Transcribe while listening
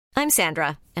I'm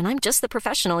Sandra, and I'm just the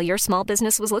professional your small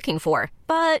business was looking for.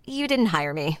 But you didn't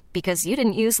hire me because you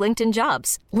didn't use LinkedIn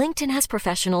Jobs. LinkedIn has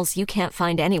professionals you can't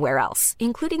find anywhere else,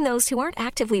 including those who aren't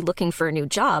actively looking for a new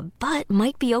job, but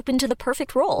might be open to the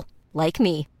perfect role, like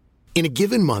me. In a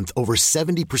given month, over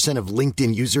 70% of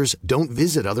LinkedIn users don't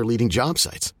visit other leading job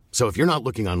sites. So if you're not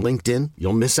looking on LinkedIn,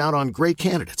 you'll miss out on great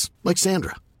candidates like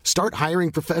Sandra. Start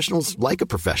hiring professionals like a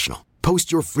professional.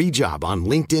 Post your free job on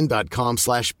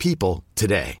linkedin.com/people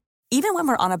today. Even when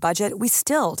we're on a budget, we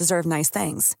still deserve nice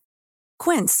things.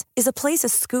 Quince is a place to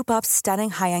scoop up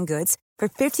stunning high-end goods for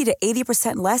 50 to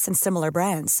 80% less than similar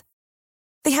brands.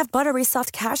 They have buttery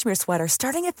soft cashmere sweaters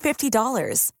starting at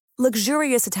 $50,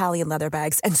 luxurious Italian leather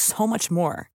bags, and so much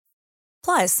more.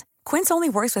 Plus, Quince only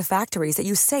works with factories that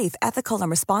use safe, ethical, and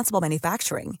responsible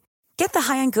manufacturing. Get the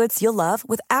high-end goods you'll love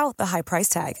without the high price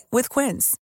tag with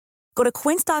Quince. Go to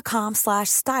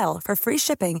quince.com/style for free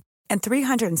shipping and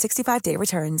 365-day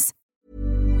returns.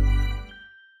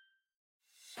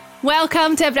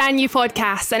 Welcome to a brand new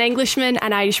podcast, An Englishman,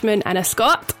 an Irishman and a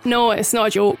Scot. No, it's not a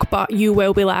joke, but you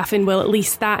will be laughing. Well, at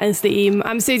least that is the aim.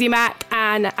 I'm Susie Mack,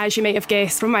 and as you might have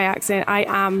guessed from my accent, I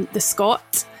am the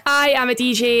Scot. I am a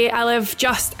DJ. I live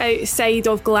just outside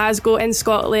of Glasgow in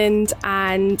Scotland,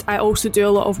 and I also do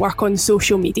a lot of work on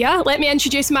social media. Let me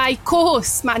introduce my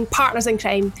co-hosts, my partners in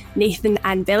crime, Nathan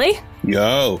and Billy.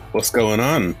 Yo, what's going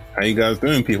on? How you guys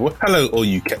doing, people? Hello, all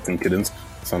you Captain Kiddens.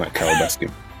 I sound like Carol Baskin.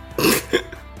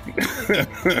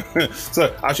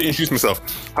 So I should introduce myself.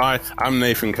 Hi, I'm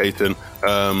Nathan Caton.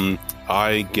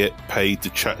 I get paid to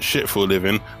chat shit for a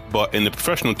living, but in the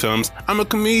professional terms, I'm a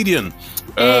comedian.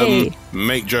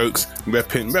 Make jokes,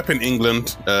 repping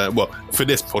England. Well, for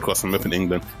this podcast, I'm repping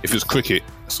England. If it's cricket,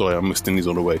 sorry, I'm West Indies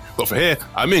all the way. But for here,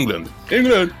 I'm England.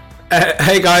 England.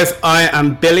 Hey guys, I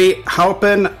am Billy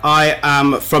Halpin. I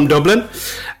am from Dublin,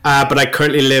 but I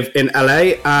currently live in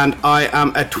LA, and I am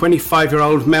a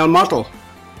 25-year-old male model.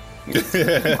 That's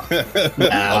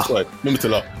right. Remember to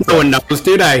laugh. No one knows,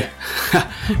 do they?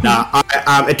 No, I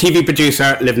am a TV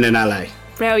producer living in LA.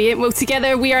 Brilliant. Well,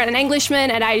 together we are an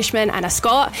Englishman, an Irishman and a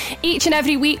Scot. Each and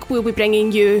every week we'll be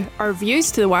bringing you our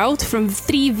views to the world from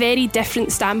 3 very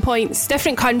different standpoints,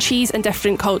 different countries and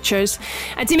different cultures.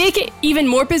 And to make it even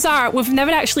more bizarre, we've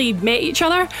never actually met each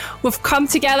other. We've come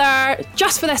together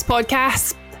just for this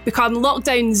podcast, become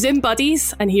lockdown Zoom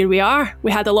buddies, and here we are.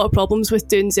 We had a lot of problems with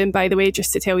doing Zoom, by the way,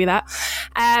 just to tell you that.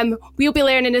 We'll be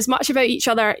learning as much about each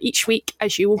other each week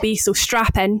as you will be, so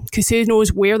strap in, because who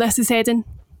knows where this is heading.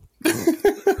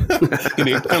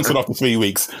 Cancelled after 3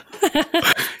 weeks.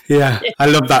 Yeah, I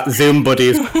love that. Zoom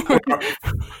buddies.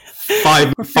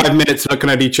 5 minutes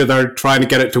looking at each other, trying to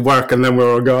get it to work, and then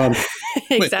we're all gone.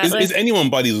 Exactly. Wait, is anyone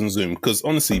buddies on Zoom? Because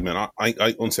honestly, man,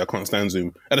 I honestly can't stand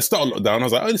Zoom. At the start of lockdown, I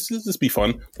was like, oh, this be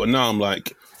fun. But now I'm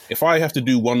like, if I have to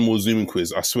do one more Zoom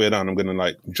quiz, I swear down, I'm going to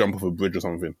like jump off a bridge or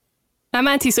something. I'm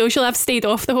antisocial. I've stayed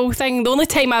off the whole thing. The only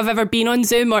time I've ever been on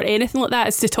Zoom or anything like that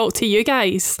is to talk to you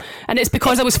guys. And it's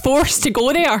because I was forced to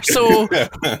go there. So,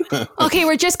 okay,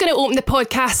 we're just going to open the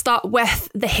podcast up with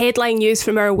the headline news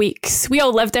from our weeks. We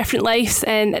all live different lives,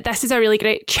 and this is a really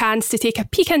great chance to take a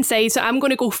peek inside. So I'm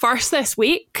going to go first this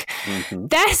week. Mm-hmm.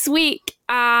 This week,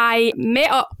 I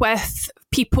met up with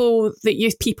people that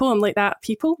use people. I'm like, that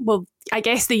people? Well, I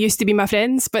guess they used to be my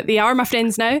friends, but they are my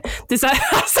friends now. Does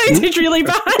that sounded really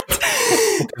bad?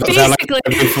 Basically.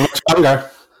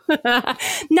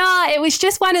 Nah, it was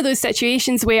just one of those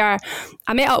situations where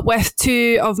I met up with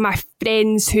 2 of my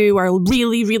friends who are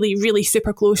really, really, really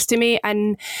super close to me,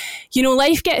 and you know,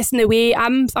 life gets in the way.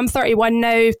 I'm 31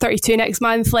 now, 32 next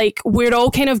month. Like, we're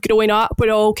all kind of growing up.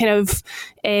 We're all kind of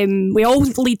we all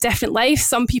lead different lives.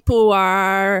 Some people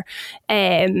are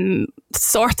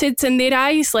sorted in their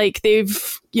eyes, like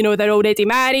they've, you know, they're already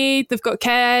married, they've got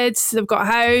kids, they've got a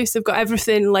house, they've got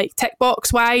everything like tick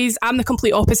box wise. I'm the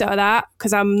complete opposite of that,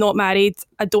 because I'm not married,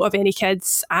 I don't have any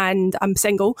kids, and I'm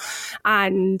single,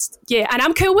 and yeah, and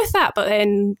I'm cool with that. But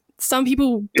then some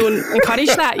people don't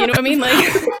encourage that, you know what I mean? Like,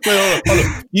 wait, hold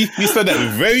on. You said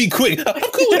that very quick. I'm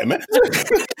cool with it, man.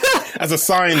 As a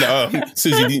sign that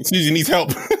Susie needs help.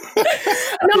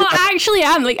 No, I actually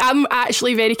am. Like, I'm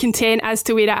actually very content as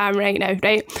to where I am right now,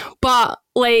 right? But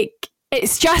like,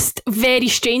 it's just very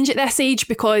strange at this age,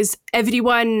 because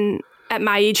everyone at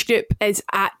my age group is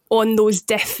on those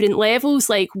different levels.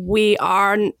 Like, we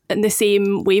aren't in the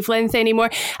same wavelength anymore.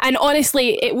 And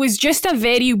honestly, it was just a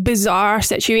very bizarre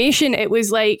situation. It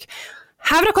was like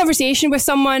having a conversation with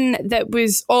someone that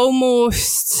was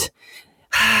almost...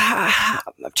 I'm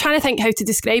trying to think how to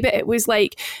describe it. It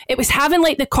was having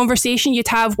like the conversation you'd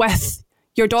have with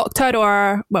your doctor,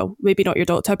 or well, maybe not your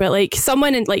doctor, but like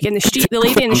someone in the street, the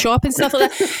lady in the shop and stuff like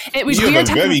that. It was weird. You have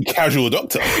a very casual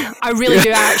doctor. I really do.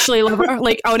 I actually love her.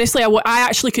 Like, honestly, I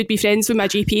actually could be friends with my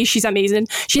GP. She's amazing.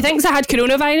 She thinks I had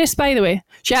coronavirus, by the way.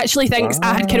 She actually thinks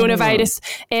I had coronavirus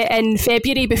in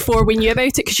February before we knew about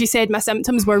it, because she said my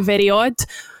symptoms were very odd.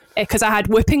 Because I had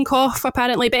whooping cough,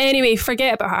 apparently. But anyway,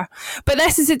 forget about her. But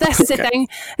this is the thing.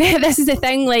 This is the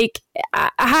thing. Like, I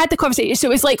had the conversation. So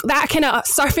it was like that kind of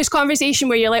surface conversation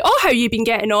where you're like, oh, how you been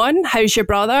getting on? How's your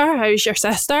brother? How's your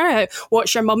sister?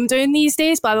 What's your mum doing these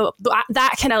days? Blah, blah, blah.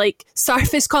 That kind of like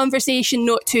surface conversation,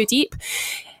 not too deep.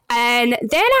 And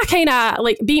then I kind of,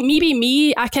 like,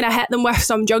 I kind of hit them with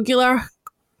some jugular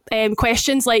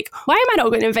questions like, why am I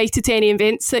not getting invited to any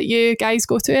events that you guys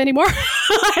go to anymore? Wow,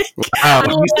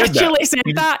 I literally said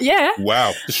that. Yeah.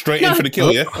 Wow, straight in for the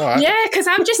kill, yeah? All right. Yeah, because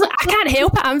I'm just like, I can't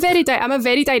help it. I'm a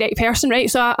very direct person, right?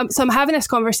 So I'm having this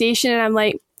conversation and I'm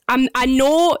like, I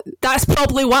know that's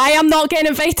probably why I'm not getting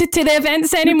invited to the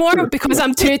events anymore, because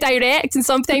I'm too direct, and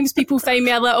sometimes people find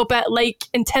me a little bit like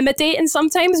intimidating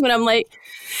sometimes when I'm like,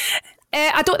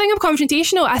 I don't think I'm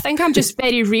confrontational. I think I'm just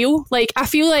very real. Like, I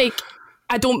feel like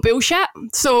I don't bullshit.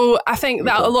 So I think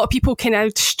that a lot of people kind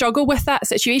of struggle with that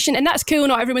situation, and that's cool.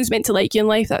 Not everyone's meant to like you in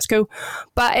life. That's cool.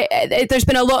 But there's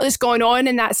been a lot that's gone on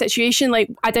in that situation. Like,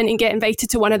 I didn't get invited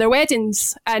to one of their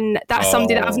weddings, and that's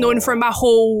somebody that I've known for my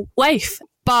whole life.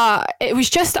 But it was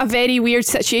just a very weird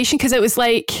situation, because it was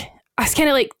like, I was kind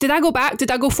of like, did I go back?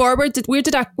 Did I go forward?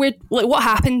 What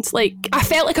happened? Like, I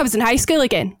felt like I was in high school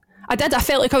again. I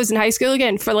felt like I was in high school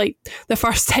again for like the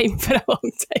first time for a long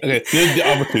time. Okay,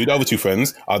 the other two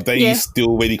friends, are they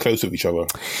still really close with each other?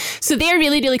 So they're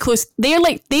really, really close. They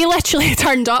literally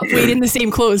turned up wearing the same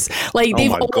clothes. Like,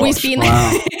 they've always been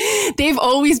they've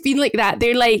always been like that.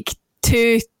 They're like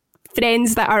two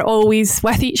friends that are always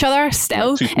with each other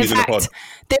still. In fact,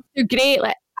 they're great.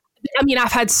 Like, I mean,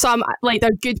 I've had some, like,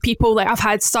 they're good people. Like, I've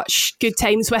had such good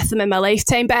times with them in my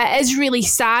lifetime. But it is really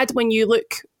sad when you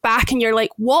look back and you're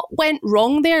like, what went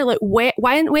wrong there? Like,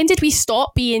 when did we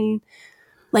stop being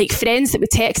like friends that would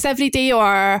text every day,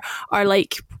 or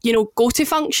like, you know, go to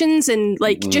functions and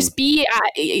like just be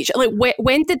at, like,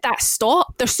 when did that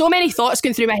stop? There's so many thoughts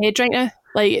going through my head right now.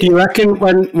 Like, do you reckon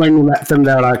when you met them,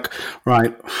 they're like,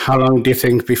 right, how long do you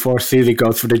think before Susie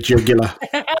goes for the jugular?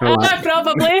 Like,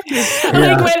 probably.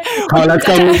 Yeah. Like, let's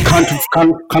go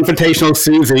confrontational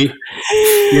Susie.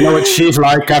 You know what she's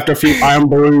like after a few iron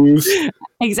brews.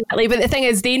 Exactly, but the thing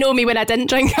is, they know me when I didn't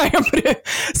drink iron brew,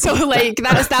 so like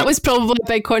that was probably a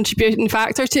big contributing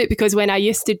factor to it, because when I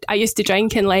used to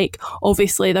drink, and like,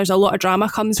 obviously there's a lot of drama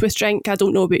comes with drink. I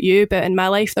don't know about you, but in my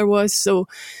life there was. So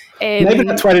maybe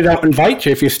that's why they don't invite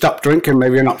you. If you stop drinking,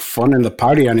 maybe you're not fun in the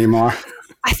party anymore.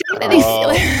 I think that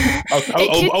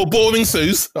they boring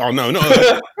Suze. Oh no, not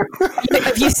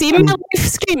Have you seen my live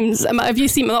streams? Have you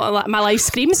seen my live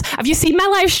streams? Have you seen my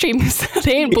live streams?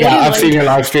 They ain't boring. Yeah, I've seen your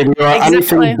live stream. You are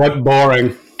anything but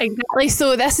boring. Exactly.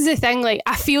 So this is the thing. Like,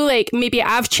 I feel like maybe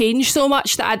I've changed so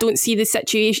much that I don't see the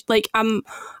situation. Like, I'm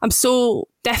so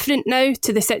different now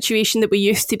to the situation that we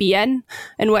used to be in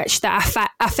which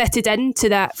that I fitted into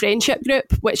that friendship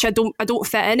group, which I don't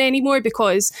fit in anymore,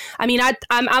 because I mean,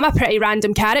 I'm a pretty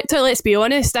random character. Let's be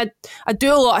honest. I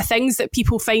do a lot of things that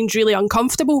people find really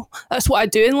uncomfortable. That's what I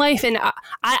do in life, and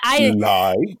I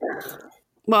lie.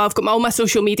 Well, I've got all my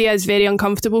social media is very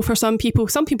uncomfortable for some people.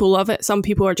 Some people love it. Some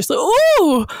people are just like,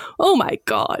 oh my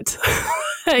God.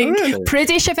 Like, really?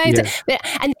 Prudish about it.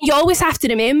 And you always have to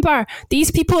remember,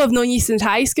 these people have known you since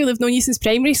high school, they've known you since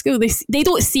primary school. They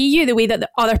don't see you the way that the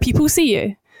other people see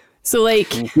you. So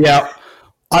like... Yeah.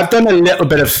 I've done a little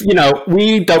bit of,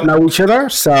 we don't know each other,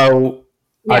 so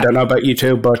I don't know about you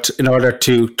two, but in order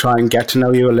to try and get to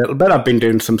know you a little bit, I've been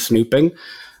doing some snooping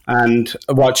and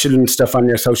watching stuff on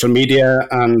your social media,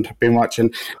 and been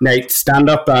watching Nate stand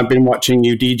up. I've been watching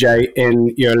you DJ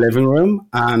in your living room,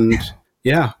 and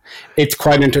yeah, it's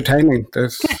quite entertaining.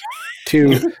 There's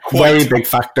two very big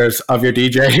factors of your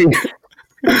DJing.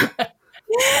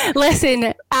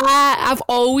 Listen, I've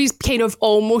always kind of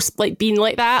almost like been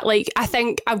like that. Like, I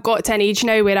think I've got to an age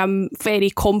now where I'm very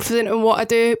confident in what I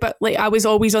do, but like, I was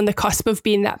always on the cusp of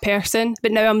being that person,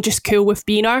 but now I'm just cool with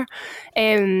being her.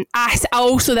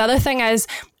 Also, the other thing is,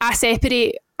 I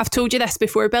separate, I've told you this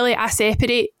before, Billy, I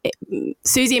separate,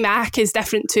 Susie Mack is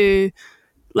different to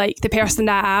like the person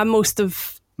that I am most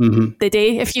of the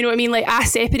day, if you know what I mean. Like, I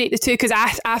separate the two, because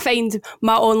I find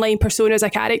my online persona as a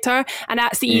character, and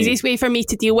that's the easiest way for me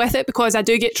to deal with it, because I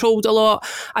do get trolled a lot.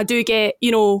 I do get, you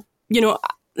know,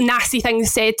 nasty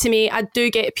things said to me. I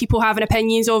do get people having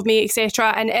opinions of me,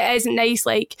 etc. And it isn't nice.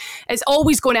 Like, it's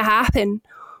always going to happen.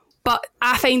 but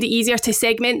I find it easier to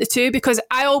segment the two, because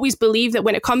I always believe that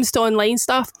when it comes to online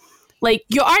stuff, like,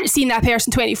 you aren't seeing that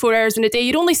person 24 hours in a day.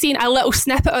 You're only seeing a little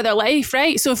snippet of their life,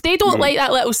 right? So if they don't like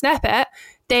that little snippet,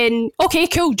 then okay,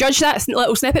 cool, judge that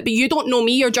little snippet, but you don't know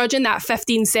me. You're judging that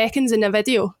 15 seconds in the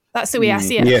video. That's the way I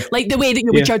see it. Yeah. Like the way that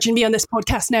you'll be judging me on this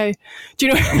podcast now. Do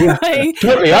you know? Yeah, like,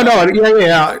 totally. I know.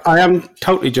 Yeah. I am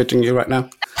totally judging you right now.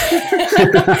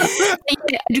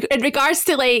 In regards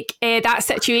to like that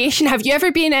situation, have you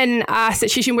ever been in a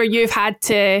situation where you've had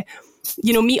to,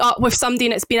 you know, meet up with somebody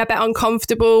and it's been a bit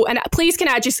uncomfortable? And please, can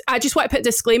I just want to put a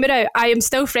disclaimer out. I am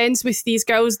still friends with these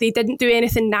girls. They didn't do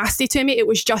anything nasty to me. It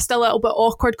was just a little bit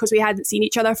awkward because we hadn't seen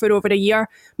each other for over a year,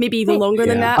 maybe even longer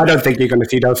than that. I don't think you're going to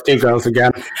see those two girls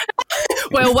again.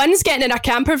 Well, one's getting in a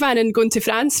camper van and going to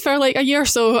France for like a year,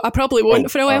 so I probably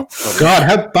won't for a while. God,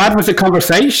 how bad was the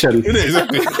conversation? It is. I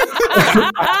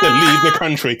have to leave the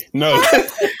country. No.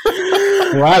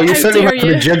 Wow, you certainly went to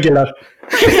the jugular.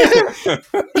 Have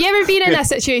you ever been in a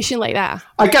situation like that?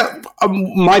 I get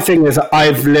my thing is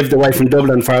I've lived away from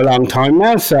Dublin for a long time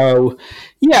now, so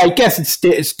yeah, I guess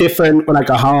it's different when I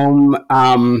go home.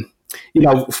 You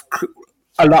know,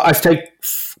 I stay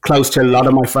close to a lot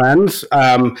of my friends.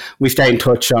 We stay in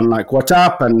touch on like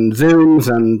WhatsApp and Zooms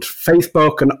and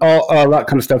Facebook and all that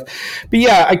kind of stuff. But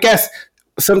yeah, I guess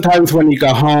sometimes when I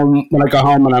go home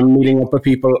and I'm meeting up with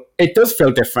people, it does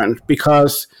feel different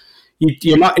because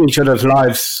you're not in each other's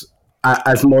lives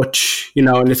as much, you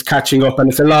know, and it's catching up,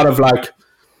 and it's a lot of like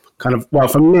kind of, well,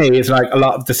 for me, it's like a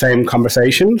lot of the same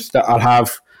conversations that I'll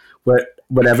have with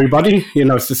everybody. You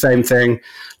know, it's the same thing.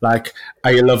 Like,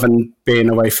 are you loving being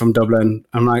away from Dublin?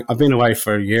 I'm like, I've been away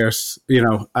for years. You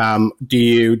know, do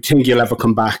you think you'll ever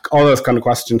come back? All those kind of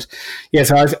questions. Yeah,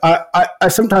 so I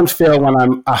sometimes feel when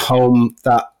I'm at home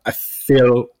that I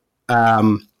feel,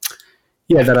 that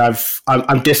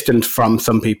I'm distant from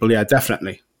some people. Yeah,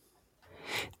 definitely.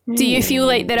 Do you feel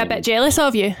like they're a bit jealous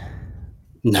of you?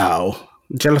 No.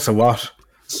 Jealous of what?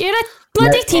 You're a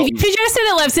bloody TV producer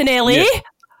that lives in LA. Yeah.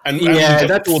 And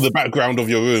that's all the background of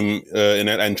your room,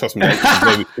 and trust me, it's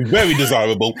very, very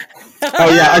desirable. Oh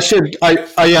yeah,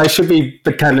 I should be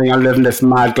pretending I'm living this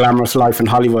mad glamorous life in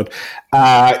Hollywood.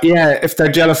 If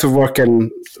they're jealous of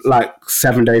working like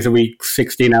 7 days a week,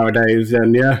 16-hour days,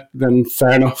 then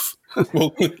fair enough. Well,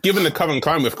 given the current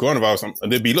climate with coronavirus,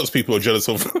 there'd be lots of people who are jealous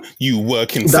of you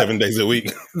working 7 days a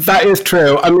week. That is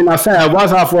true. I mean, I'll say I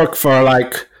was off work for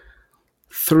like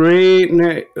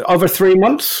over 3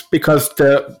 months because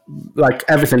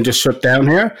everything just shut down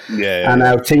here. Yeah. And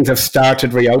now things have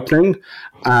started reopening,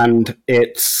 and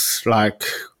it's like,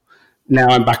 now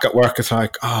I'm back at work. It's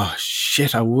like, oh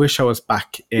shit, I wish I was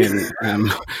back in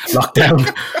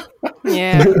lockdown.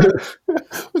 Yeah.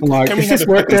 Like, can we have a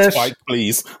second spike,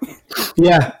 please?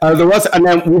 Yeah, there was, and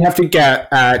then we have to get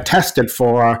tested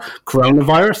for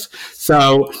coronavirus.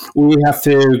 So we have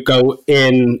to go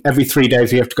in every 3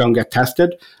 days. You have to go and get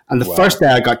tested. And the first day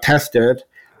I got tested,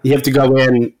 you have to go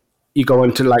in. You go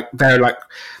into like, they're like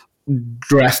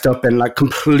dressed up and like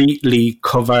completely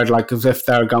covered, like as if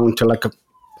they're going to like a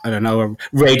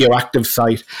radioactive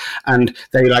site, and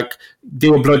they like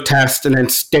do a blood test and then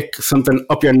stick something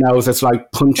up your nose. It's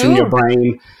like punching your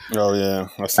brain. Oh yeah,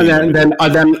 and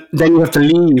then you have to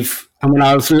leave. And when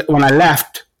I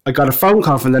left, I got a phone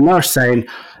call from the nurse saying,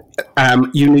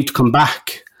 "You need to come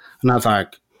back." And I was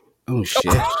like, "Oh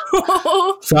shit!"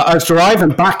 So I was driving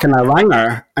back, and I rang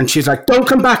her, and she's like, "Don't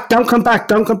come back! Don't come back!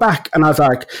 Don't come back!" And I was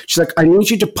like, "She's like, I need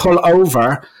you to pull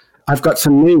over. I've got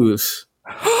some news."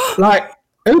 Like,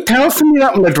 who tells me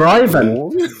that when they're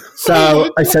driving?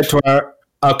 So I said to her,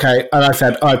 okay. And I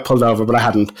said, I pulled over, but I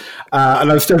hadn't. And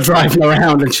I was still driving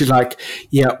around, and she's like,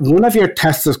 yeah, one of your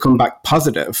tests has come back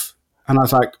positive. And I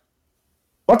was like,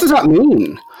 what does that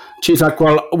mean? She's like,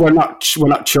 well, we're not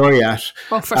sure yet.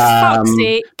 Oh, for fuck's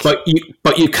sake.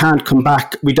 But you can't come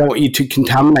back. We don't want you to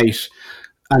contaminate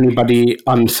anybody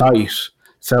on site.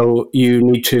 So you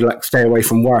need to like stay away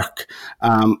from work.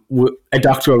 A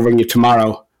doctor will ring you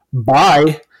tomorrow.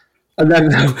 Bye. And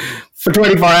then for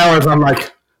 24 hours, I'm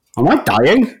like, am I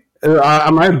dying?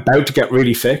 Am I about to get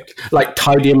really sick? Like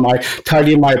tidying my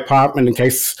apartment in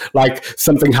case like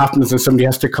something happens and somebody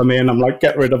has to come in. I'm like,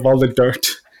 get rid of all the dirt.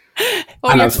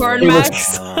 Oh, your porn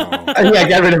mags. Yeah,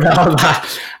 get rid of all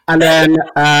that. And then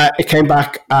it came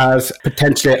back as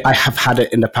potentially I have had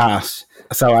it in the past.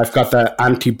 So I've got the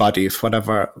antibodies,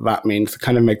 whatever that means. It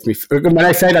kind of makes me, when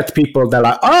I say that to people, they're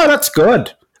like, oh, that's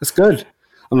good. That's good.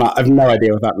 I've no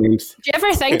idea what that means. Do you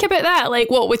ever think about that?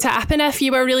 Like, what would happen if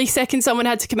you were really sick and someone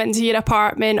had to come into your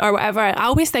apartment or whatever? I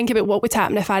always think about what would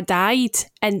happen if I died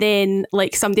and then,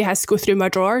 like, somebody has to go through my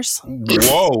drawers.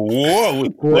 Whoa.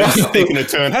 It's taking a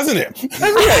turn, hasn't it?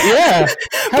 Yeah.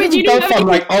 How But did you go from,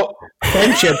 like,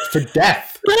 friendship to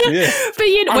death? Yeah. But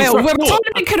we're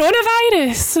talking about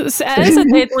coronavirus. It is a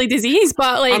deadly disease,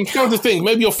 but like... I'm trying to think,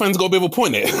 maybe your friend's got a bit of a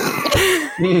point there.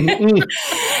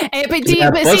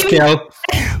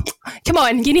 Come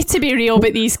on, you need to be real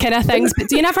about these kind of things. But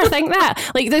do you never think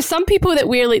that? Like, there's some people that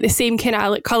wear like the same kind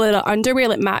of like colour of underwear,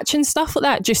 like matching stuff like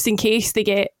that, just in case they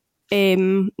get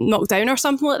knocked down or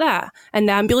something like that, and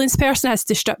the ambulance person has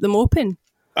to strip them open.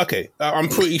 Okay, I'm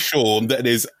pretty sure that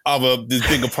there's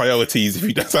bigger priorities. If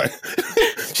you don't, like,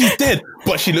 she's dead,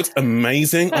 but she looks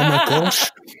amazing. Oh my gosh.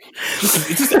 Is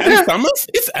this Anne Summers?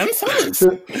 It's Anne Summers.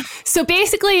 So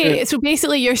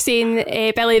basically, you're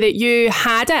saying, Billy, that you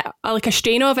had it, like a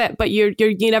strain of it, but you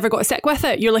never got sick with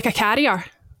it. You're like a carrier.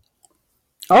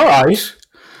 All right.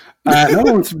 No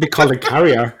one wants to be called a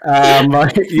carrier. Yeah,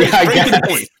 I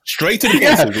guess. Straight to the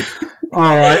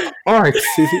point. All right.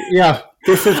 Yeah,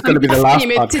 this is going to be the last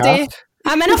podcast. Today.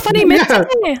 I'm in a funny mood today.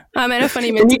 Can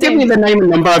you give me the name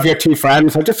and number of your two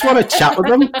friends? I just want to chat with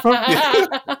them.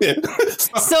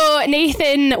 So,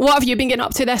 Nathan, what have you been getting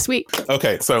up to this week?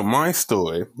 Okay, so my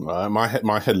story,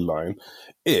 my headline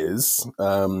is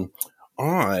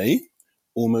I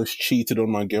almost cheated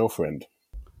on my girlfriend.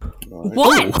 Right.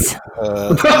 What?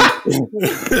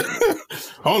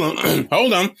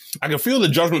 Hold on. I can feel the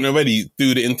judgment already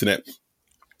through the internet.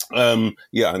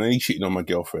 Yeah, and then he cheated on my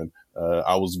girlfriend.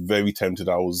 I was very tempted.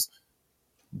 I was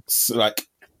like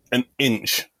an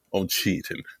inch of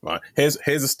cheating. Right. Here's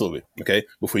a story, okay?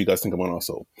 Before you guys think I'm an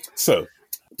arsehole. So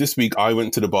this week I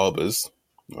went to the barber's,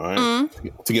 right,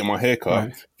 to get my hair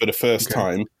cut for the first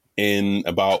time in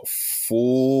about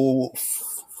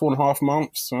 4.5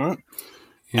 months, right?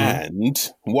 Yeah.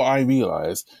 And what I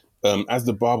realized, as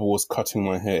the barber was cutting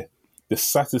my hair, the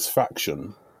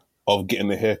satisfaction of getting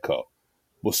the haircut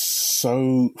was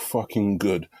so fucking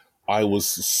good. I was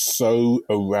so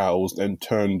aroused and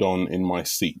turned on in my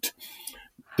seat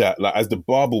that, like, as the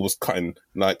barber was cutting,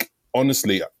 like,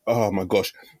 honestly, oh my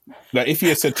gosh, like, if he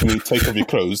had said to me, take off your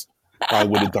clothes, I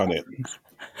would have done it.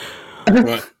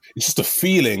 Right? It's just a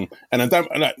feeling, and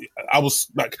I was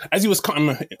like, as he was cutting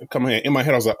my hair, in my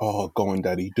head, I was like, "Oh, go on,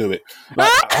 Daddy, do it."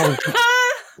 Like,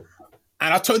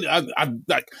 and I told you, I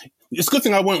like. It's a good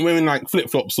thing I weren't wearing like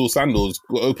flip-flops or sandals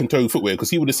or open-toe footwear, because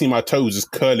he would have seen my toes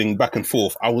just curling back and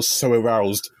forth. I was so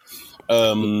aroused.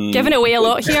 Giving away a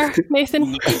lot here,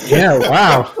 Nathan. Yeah,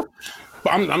 wow.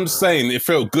 But I'm just saying, it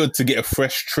felt good to get a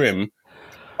fresh trim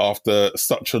after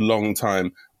such a long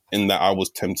time, in that I was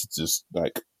tempted to just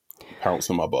like pounce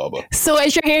on my barber. So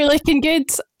is your hair looking good?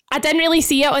 I didn't really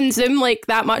see it on Zoom like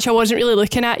that much. I wasn't really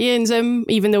looking at you in Zoom,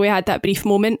 even though we had that brief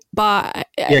moment. But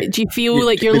do you feel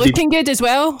like you're looking good as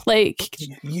well? Like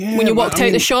when you walked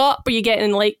out the shop, were you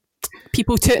getting like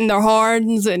people tooting their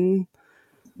horns and...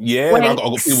 Yeah, I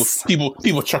got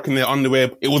people chucking their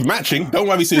underwear. It was matching. Don't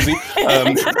worry, Susie.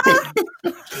 Yeah,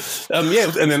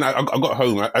 and then I got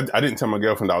home. I didn't tell my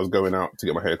girlfriend that I was going out to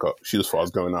get my hair cut. She just thought I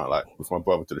was going out like with my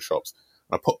brother to the shops.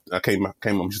 I came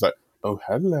home. She's like, "Oh,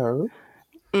 hello."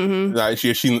 Mm-hmm. Like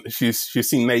she's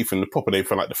seen Nathan, the proper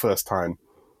Nathan, like the first time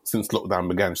since lockdown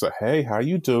began. She's like, "Hey, how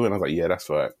you doing?" I was like, "Yeah, that's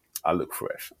right. I look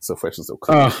fresh, so fresh and so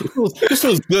cool." It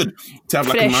feels good to have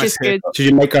like fresh a nice haircut. Did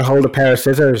you make her hold a pair of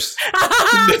scissors?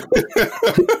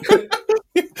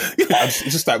 It's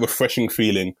just that refreshing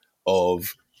feeling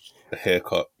of a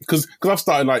haircut, because I've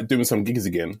started like doing some gigs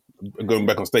again, going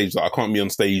back on stage. Like I can't be on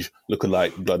stage looking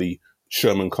like bloody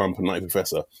Sherman Crump and Night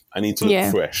Professor. I need to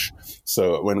look fresh.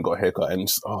 So I went and got a haircut, and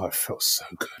just, it felt so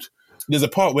good. There's a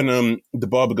part when the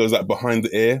barber goes like behind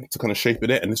the ear to kind of shape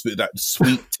it, and it's that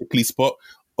sweet tickly spot.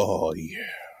 Oh yeah.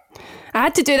 I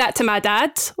had to do that to my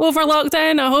dad over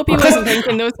lockdown. I hope he wasn't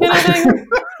thinking those kind of things.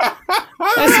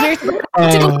 That's weird.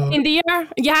 To go in the ear,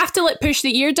 you have to like push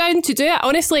the ear down to do it.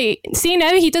 Honestly, see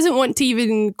now he doesn't want to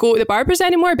even go to the barbers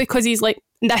anymore, because he's like,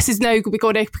 this is now going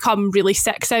to become really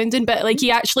sick sounding. But like, he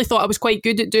actually thought I was quite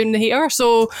good at doing the hair,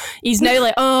 so he's now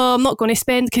like, oh, I'm not going to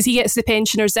spend, because he gets the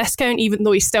pensioners discount even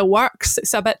though he still works.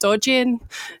 It's a bit dodgy in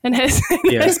his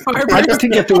barber. I don't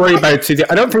think you have to worry about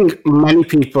it. I don't think many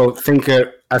people think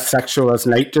it as sexual as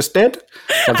Nate just did.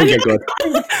 So I think you're good.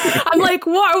 I'm like,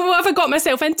 what have I got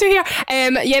myself into here?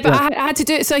 But I had to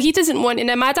do it. So he doesn't want,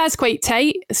 and my dad's quite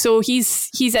tight, so he's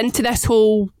into this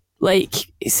whole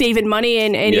like saving money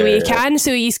in any way he can.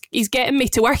 So he's getting me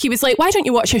to work. He was like, why don't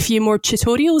you watch a few more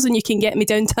tutorials and you can get me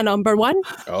down to number one?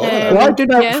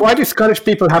 Why do Scottish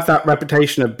people have that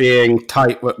reputation of being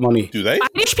tight with money? Do they?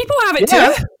 Irish people have it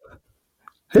too.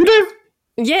 Who do?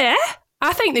 Yeah,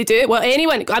 I think they do. Well,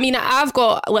 anyone. I mean, I've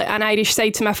got like an Irish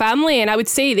side to my family, and I would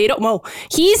say they don't. Well,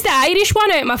 he's the Irish one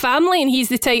out of my family, and he's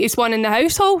the tightest one in the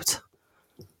household.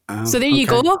 So there you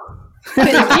go. No,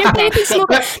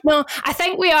 I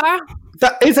think we are.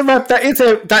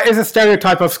 That is a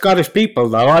stereotype of Scottish people,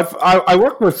 though. I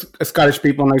worked with Scottish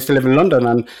people when I used to live in London,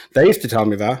 and they used to tell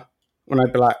me that. When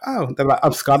I'd be like, oh, they're like,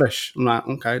 I'm Scottish. I'm like,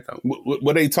 okay.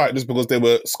 Were they tight just because they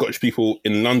were Scottish people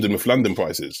in London with London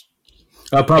prices?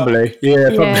 Oh, probably.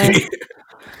 Yeah, probably.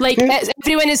 Like,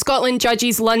 everyone in Scotland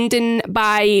judges London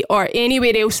by, or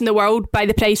anywhere else in the world, by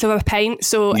the price of a pint.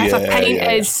 So if a pint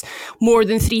is more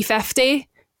than $3.50,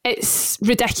 it's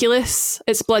ridiculous.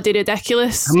 It's bloody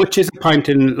ridiculous. How much is a pint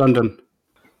in London?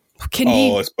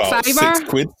 It's about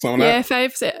 £6, something like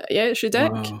that. £5. Yeah, it's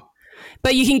ridiculous. Wow.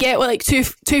 But you can get like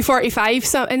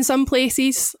 $2.45 in some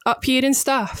places up here and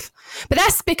stuff. But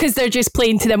that's because they're just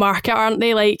playing to the market, aren't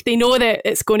they? Like, they know that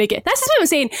it's going to get... This is what I'm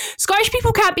saying. Scottish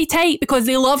people can't be tight because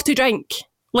they love to drink.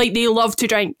 Like, they love to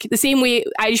drink. The same way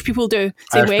Irish people do.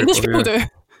 Same way English people do.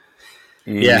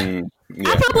 Yeah.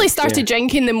 I probably started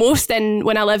drinking the most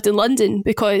when I lived in London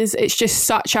because it's just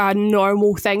such a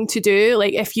normal thing to do.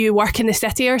 Like, if you work in the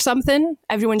city or something,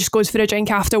 everyone just goes for a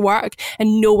drink after work,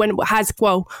 and no one has,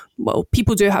 well,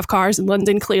 people do have cars in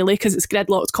London, clearly, because it's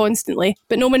gridlocked constantly,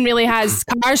 but no one really has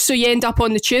cars, so you end up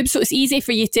on the tube. So it's easy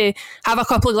for you to have a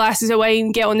couple of glasses of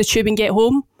wine, get on the tube and get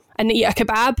home and eat a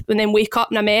kebab and then wake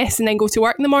up in a mess and then go to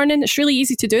work in the morning. It's really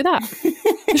easy to do that.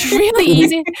 It's really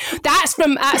easy. That's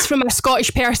from a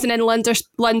Scottish person in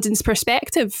London's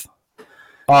perspective.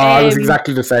 Oh, I was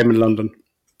exactly the same in London.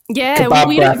 Yeah.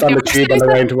 Kebab breath on the tube on the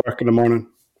way into work in the morning.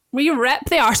 We rip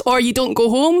the arse, or you don't go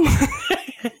home.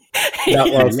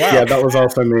 That was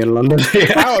also me in London.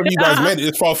 How have you guys made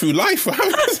it this far through life?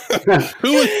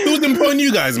 Who's employing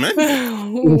you guys, man?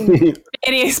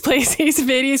 Various places.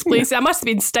 I must have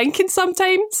been stinking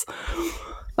sometimes.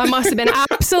 I must have been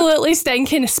absolutely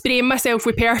stinking, spraying myself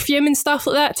with perfume and stuff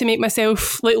like that to make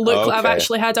myself look like I've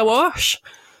actually had a wash.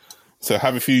 So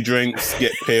have a few drinks,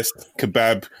 get pissed,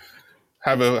 kebab,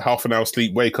 have a half an hour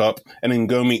sleep, wake up, and then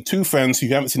go meet two friends who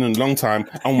you haven't seen in a long time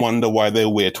and wonder why they're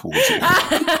weird towards you.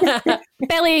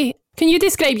 Billy, can you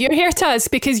describe your hair to us?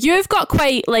 Because you've got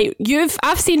quite,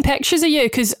 I've seen pictures of you,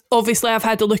 because obviously I've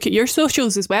had a look at your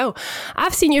socials as well.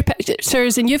 I've seen your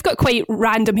pictures and you've got quite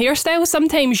random hairstyles.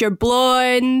 Sometimes you're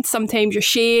blonde, sometimes you're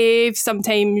shaved,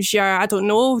 sometimes you're, I don't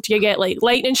know, do you get like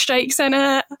lightning strikes in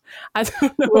it? I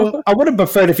don't know. Well, I would have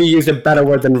preferred if you used a better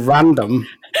word than random.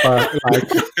 But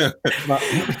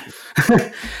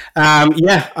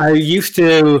I used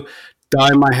to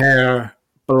dye my hair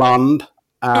blonde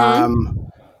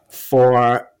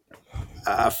for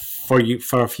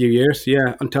a few years,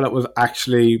 until it was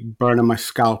actually burning my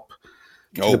scalp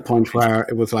to the point where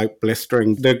it was like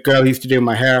blistering. The girl used to do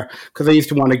my hair, because I used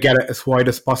to want to get it as white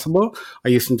as possible. I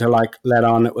used to like let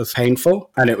on it was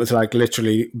painful, and it was like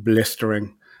literally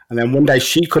blistering. And then one day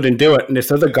she couldn't do it, and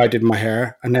this other guy did my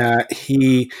hair, and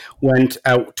he went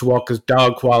out to walk his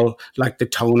dog while like the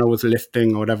toner was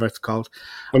lifting or whatever it's called.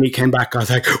 When he came back, I was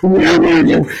like, "Where are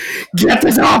you? Get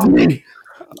this off me!"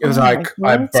 It was I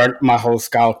burnt my whole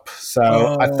scalp.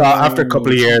 So I thought after a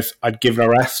couple of years, I'd give it a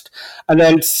rest. And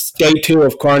then day 2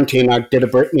 of quarantine, I did a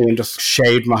Britney and just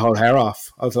shaved my whole hair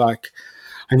off. I was like,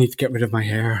 I need to get rid of my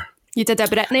hair. You did a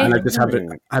Britney? And I just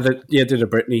did a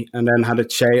Britney and then have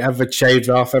it shaved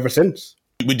off ever since.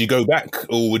 Would you go back,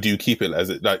 or would you keep it as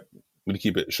it like? Would you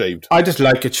keep it shaved? I just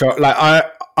like it short. Like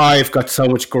I've got so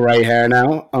much grey hair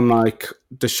now. I'm like,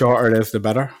 the shorter it is, the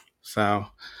better. So I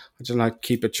just like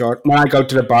keep it short. When I go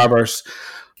to the barbers,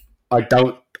 I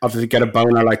don't obviously get a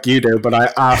boner like you do, but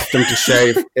I ask them to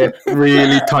shave it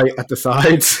really tight at the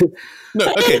sides. No,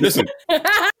 okay, listen.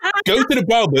 Go to the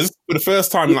barbers for the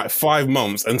first time in like 5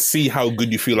 months and see how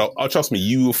good you feel. Oh, trust me,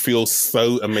 you will feel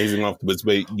so amazing afterwards,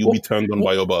 but you'll be turned on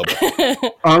by your barber.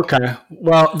 Okay.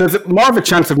 Well, there's more of a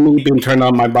chance of me being turned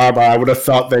on by my barber, I would have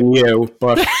thought, than you,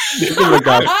 but give it a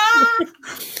go.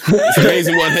 It's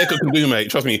amazing what a haircut can do, mate.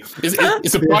 Trust me.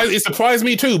 It surprised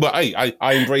me too, but I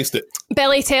embraced it.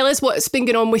 Billy, tell us what's been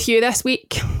going on with you this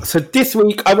week. So this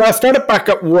week, I started back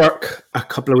at work a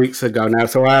couple of weeks ago now.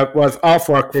 So I was off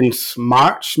work since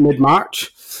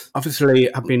mid-March.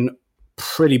 Obviously, I've been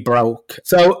pretty broke.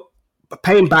 So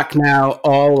paying back now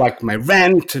all like my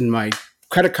rent and my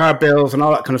credit card bills and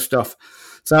all that kind of stuff.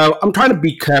 So I'm trying to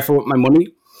be careful with my money.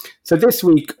 So this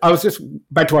week, I was just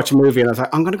about to watch a movie and I was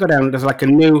like, I'm going to go down. There's like a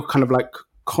new kind of like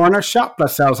corner shop that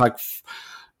sells like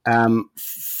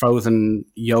frozen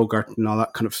yogurt and all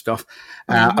that kind of stuff.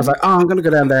 I was like, I'm going to go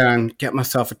down there and get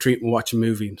myself a treat and watch a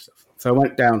movie and stuff. So I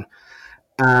went down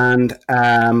and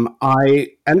I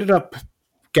ended up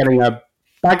getting a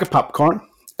bag of popcorn.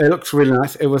 It looks really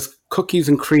nice. It was cookies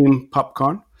and cream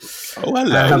popcorn. Oh,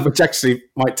 hello. Which actually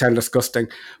might sound disgusting.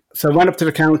 So I went up to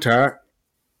the counter.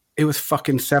 It was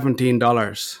fucking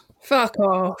 $17. Fuck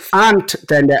off. And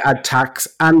then they add tax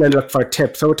and then look for a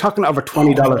tip. So we're talking over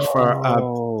 $20 for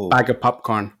a bag of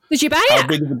popcorn. Did you buy it?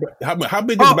 How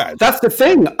big is the bag? That's the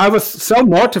thing. I was so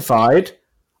mortified.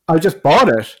 I just bought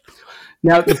it.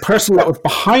 Now, the person that was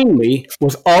behind me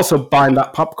was also buying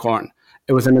that popcorn.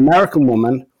 It was an American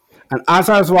woman. And as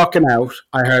I was walking out,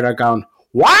 I heard her going,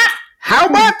 "What? How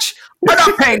much? We're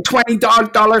not paying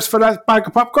 $20 for that bag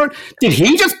of popcorn. Did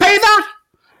he just pay that?"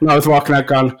 And I was walking out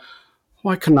going,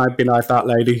 why couldn't I be like that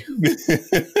lady?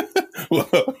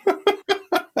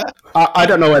 I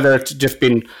don't know whether it's just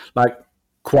been like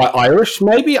quite Irish,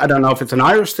 maybe. I don't know if it's an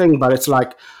Irish thing, but it's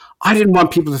like, I didn't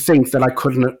want people to think that I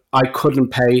couldn't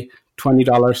pay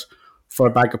 $20 for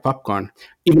a bag of popcorn,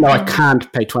 even though I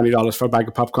can't pay $20 for a bag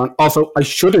of popcorn. Also, I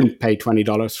shouldn't pay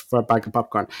 $20 for a bag of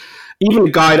popcorn. Even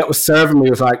the guy that was serving me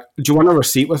was like, "Do you want a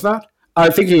receipt with that?" I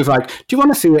think he was like, "Do you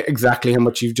want to see exactly how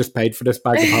much you've just paid for this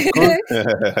bag of popcorn?"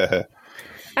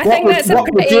 I think that's a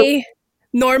pretty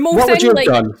normal thing. What would you have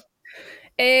done?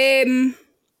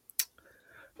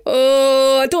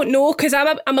 I don't know, because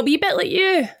I'm a wee bit like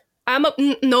you.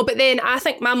 No, but then I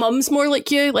think my mum's more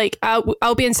like you. Like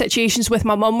I'll be in situations with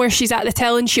my mum where she's at the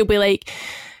till and she'll be like,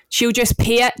 she'll just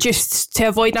pay it just to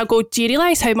avoid. And I'll go, "Do you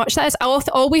realise how much that is?" I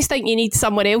always think you need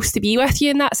someone else to be with you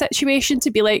in that situation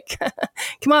to be like,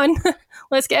 "Come on,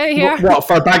 let's get out of here." What,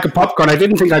 for a bag of popcorn? I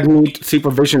didn't think I'd need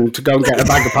supervision to go and get a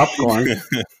bag of popcorn.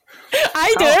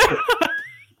 I do.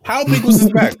 How big was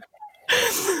this bag?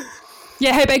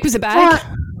 Yeah, how big was the bag?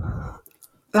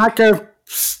 Like a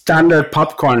standard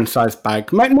popcorn sized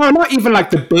bag. No, not even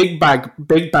like the big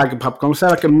bag of popcorn. So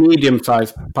like a medium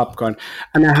sized popcorn,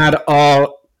 and it had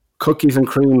all cookies and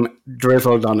cream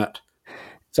drizzled on it.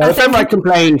 So if ever I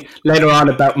complain later on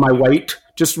about my weight,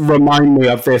 just remind me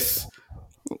of this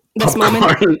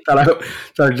moment that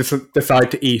I just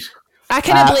decide to eat. I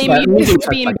kind of blame you for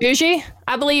being bougie.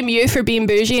 I blame you for being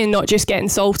bougie and not just getting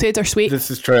salted or sweet.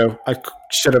 This is true. I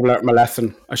should have learnt my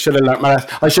lesson. I should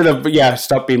have,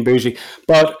 stopped being bougie.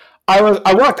 But I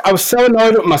was so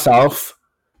annoyed with myself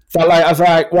that like, I was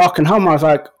like walking home, I was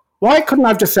like, why couldn't I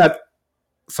have just said,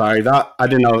 "Sorry, that I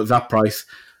didn't know it was that price.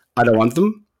 I don't want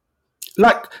them."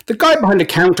 Like, the guy behind the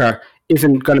counter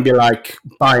isn't going to be like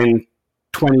buying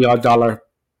 $20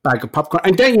 bag of popcorn.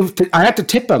 And then I had to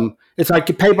tip him. It's like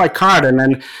you pay by card and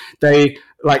then they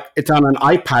like, it's on an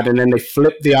iPad and then they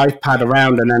flip the iPad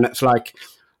around and then it's like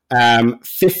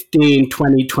 15,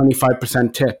 20,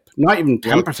 25% tip. Not even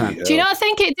 10%. Do you not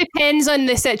think it depends on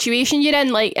the situation you're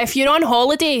in? Like, if you're on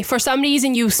holiday, for some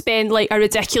reason you spend like a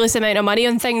ridiculous amount of money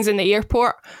on things in the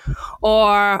airport.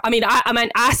 Or,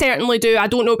 I certainly do. I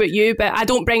don't know about you, but I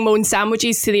don't bring my own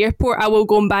sandwiches to the airport. I will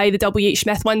go and buy the W.H.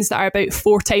 Smith ones that are about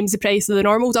 4 times the price of the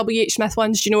normal W.H. Smith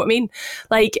ones. Do you know what I mean?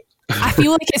 Like, I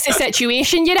feel like it's the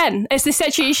situation you're in. It's the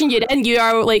situation you're in. You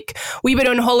are like, we were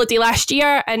on holiday last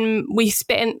year and we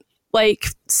spent like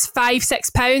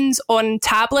 £5-6 on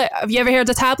Tablet. Have you ever heard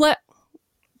of Tablet?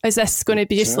 Is this going to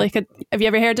be just like have you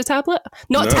ever heard of Tablet?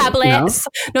 Not tablets.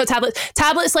 Not tablets.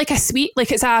 Tablet's like a sweet,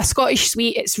 like it's a Scottish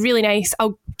sweet. It's really nice.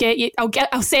 I'll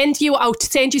send you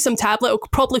some Tablet. It'll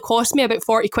probably cost me about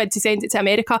 40 quid to send it to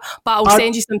America, but I'll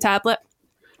send you some Tablet.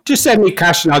 Just send me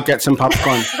cash and I'll get some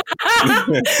popcorn.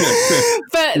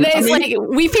 But like,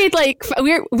 we paid like,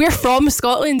 we're from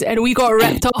Scotland and we got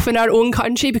ripped off in our own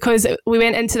country because we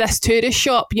went into this tourist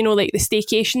shop, you know, like the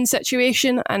staycation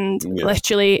situation, and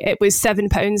literally it was £7,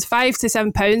 £5 to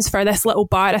 £7 for this little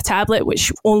bar, a tablet,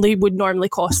 which only would normally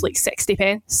cost like 60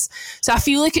 pence. So I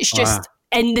feel like it's just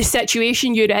in the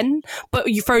situation you're in. But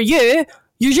for you're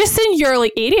just in your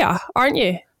like area, aren't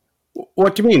you?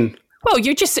 What do you mean? Well,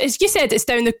 you said it's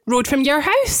down the road from your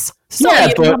house. It's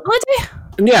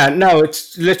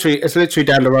it's literally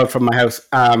down the road from my house.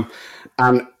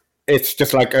 And it's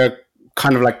just like a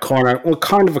kind of a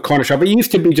corner shop. It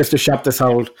used to be just a shop that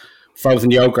sold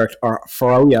frozen yogurt, or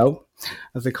froyo,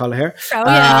 as they call it here.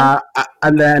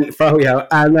 And then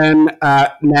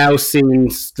now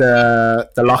since the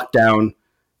lockdown,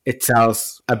 it's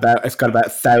got about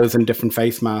 1,000 different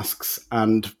face masks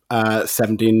and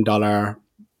 $17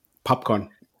 popcorn.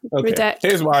 Okay.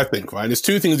 Here's what I think, right? There's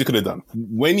 2 things you could have done.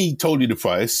 When he told you the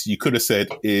price, you could have said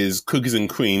is cookies and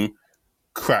cream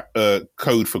crack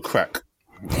code for crack.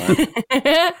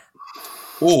 Right?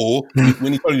 Or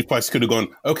when he told you the price, he could have gone,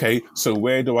 okay, so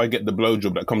where do I get the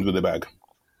blowjob that comes with the bag?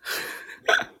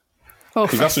 Oh,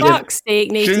 for fuck's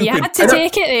sake, Nathan, you had to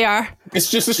take it there.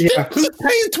 It's just who's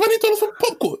paying $20 for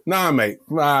popcorn? Nah, mate.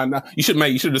 Nah. You should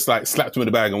have just like slapped him in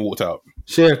the bag and walked out.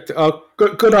 Shit. Oh,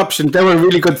 good option. There were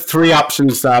really good 3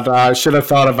 options that I should have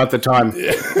thought of at the time.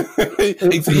 Yeah,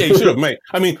 you should have, mate.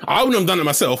 I mean, I wouldn't have done it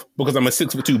myself because I'm a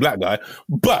 6'2" black guy,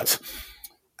 but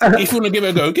if you want to give it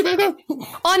a go, give it a go.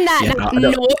 On that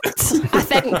note, I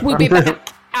think we'll be back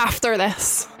after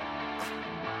this.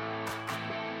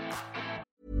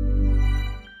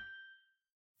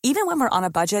 Even when we're on a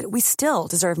budget, we still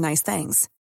deserve nice things.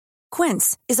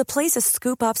 Quince is a place to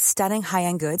scoop up stunning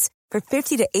high-end goods for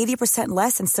 50 to 80%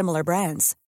 less than similar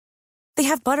brands. They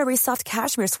have buttery soft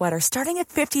cashmere sweaters starting at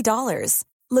 $50,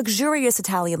 luxurious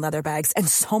Italian leather bags, and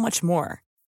so much more.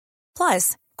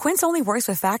 Plus, Quince only works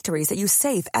with factories that use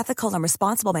safe, ethical, and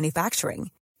responsible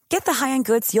manufacturing. Get the high-end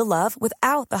goods you'll love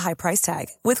without the high price tag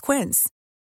with Quince.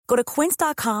 Go to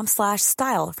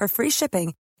quince.com/style for free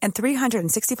shipping and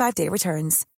 365-day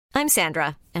returns. I'm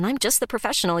Sandra, and I'm just the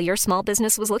professional your small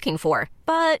business was looking for.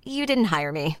 But you didn't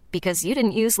hire me because you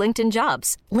didn't use LinkedIn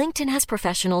Jobs. LinkedIn has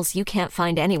professionals you can't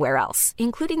find anywhere else,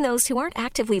 including those who aren't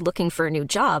actively looking for a new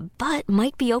job, but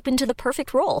might be open to the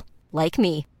perfect role, like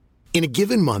me. In a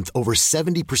given month, over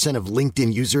 70% of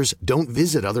LinkedIn users don't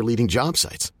visit other leading job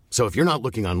sites. So if you're not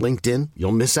looking on LinkedIn,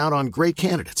 you'll miss out on great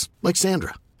candidates like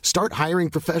Sandra. Start hiring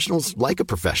professionals like a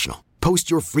professional. Post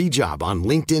your free job on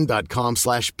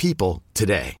linkedin.com/people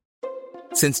today.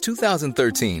 Since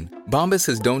 2013, Bombas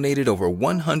has donated over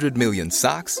 100 million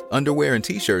socks, underwear, and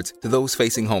T-shirts to those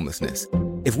facing homelessness.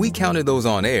 If we counted those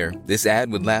on air, this ad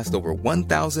would last over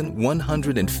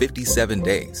 1,157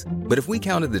 days. But if we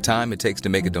counted the time it takes to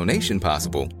make a donation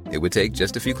possible, it would take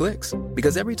just a few clicks.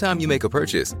 Because every time you make a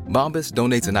purchase, Bombas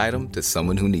donates an item to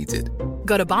someone who needs it.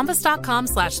 Go to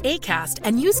bombas.com/ACAST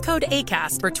and use code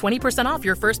ACAST for 20% off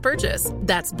your first purchase.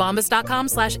 That's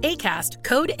bombas.com/ACAST,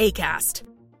 code ACAST.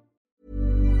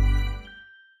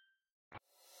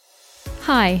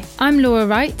 Hi, I'm Laura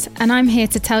Wright, and I'm here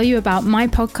to tell you about my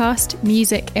podcast,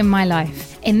 Music in My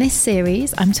Life. In this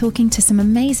series, I'm talking to some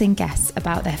amazing guests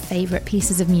about their favourite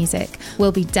pieces of music.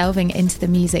 We'll be delving into the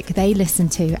music they listen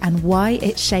to and why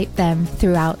it shaped them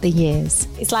throughout the years.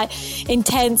 It's like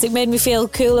intense. It made me feel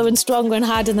cooler and stronger and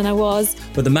harder than I was.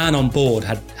 But the man on board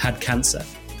had cancer.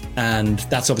 And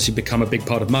that's obviously become a big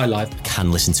part of my life. I can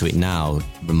listen to it now,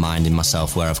 reminding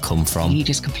myself where I've come from. He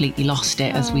just completely lost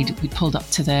it as we pulled up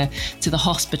to the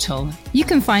hospital. You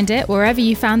can find it wherever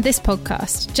you found this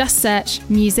podcast. Just search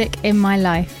Music in My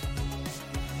Life.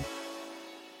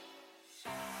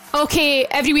 Okay,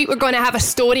 every week we're going to have a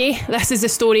story. This is the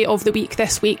story of the week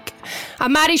this week. A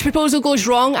marriage proposal goes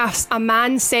wrong as a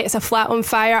man sets a flat on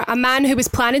fire. A man who was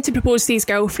planning to propose to his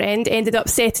girlfriend ended up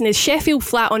setting his Sheffield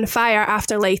flat on fire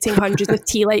after lighting hundreds of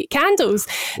tea light candles.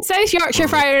 South Yorkshire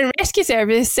Fire and Rescue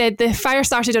Service said the fire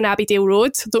started on Abbeydale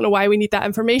Road. I don't know why we need that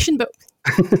information, but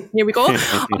here we go.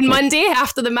 On Monday,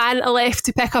 after the man left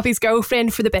to pick up his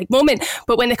girlfriend for the big moment.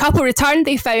 But when the couple returned,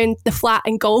 they found the flat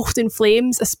engulfed in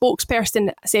flames. A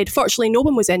spokesperson said, fortunately, no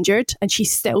one was injured, and she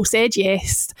still said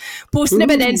yes. Posting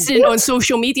about the incident on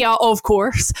social media, of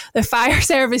course, the fire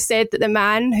service said that the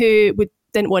man who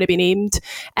didn't want to be named,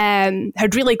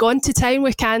 had really gone to town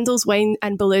with candles, wine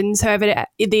and balloons. However,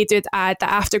 they did add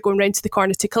that after going round to the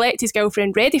corner to collect his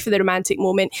girlfriend ready for the romantic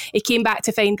moment, he came back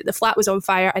to find that the flat was on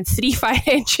fire and 3 fire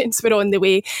engines were on the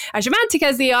way. As romantic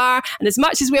as they are, and as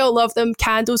much as we all love them,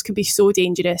 candles can be so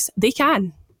dangerous. They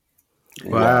can.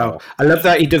 Wow. I love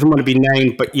that he doesn't want to be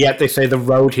named, but yet they say the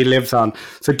road he lives on.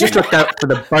 So just look out for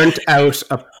the burnt out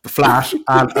flat,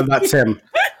 and that's him.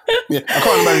 Yeah, I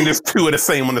can't imagine there's 2 of the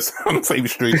same on the same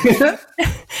street.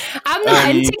 I'm not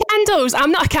into candles.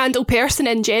 I'm not a candle person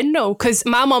in general, because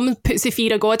my mum puts the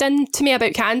fear of God into me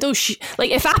about candles.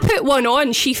 Like, if I put one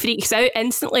on, she freaks out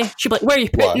instantly. She'll be like, where are you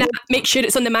putting that? Make sure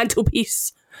it's on the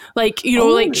mantelpiece. Like, you know,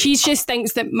 like she just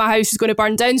thinks that my house is going to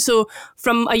burn down. So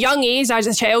from a young age, as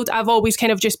a child, I've always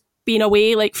kind of just been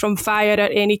away, like, from fire or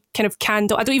any kind of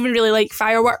candle. I don't even really like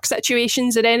firework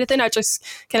situations or anything. I just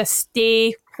kind of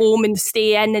stay home and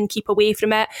stay in and keep away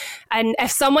from it. And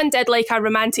if someone did like a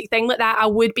romantic thing like that, I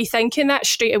would be thinking that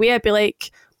straight away. I'd be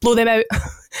like, blow them out.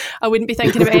 I wouldn't be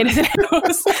thinking about anything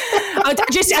else. I'd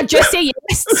just say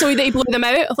yes so that you blow them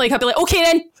out. Like, I'd be like, okay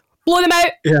then, blow them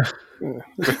out. Yeah.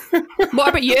 What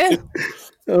about you?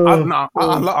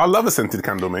 I love a scented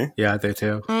candle, mate. Yeah, I do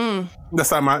too.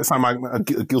 That's like my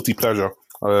guilty pleasure.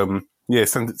 Yeah,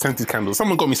 scented candles.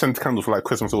 Someone got me scented candles for like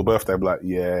Christmas or birthday. I'd be like,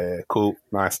 yeah, cool,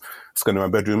 nice. Let's go to my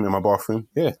bedroom, in my bathroom.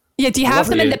 Yeah. Yeah, do you have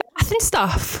them in the bath and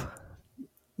stuff?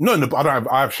 No,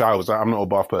 I have showers. I'm not a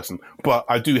bath person, but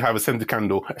I do have a scented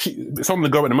candle. Actually, it's on the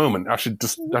go at the moment. I should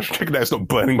check that it's not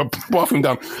burning my bathroom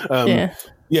down.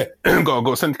 Yeah, got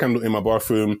a scented candle in my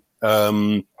bathroom.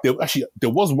 There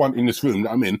was one in this room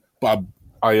that I'm in, but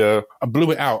I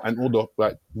blew it out and all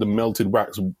the melted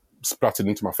wax splattered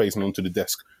into my face and onto the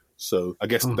desk. So I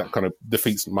guess that kind of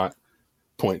defeats my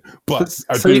point. But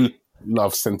I do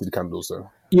love scented candles, though.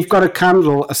 You've got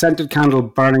a scented candle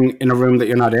burning in a room that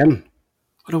you're not in.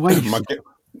 What a waste.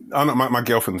 My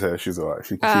girlfriend's here. She's all right.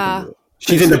 She can do it.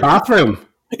 She's in the bathroom.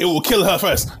 It will kill her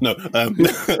first. No.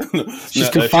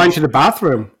 She's confined to the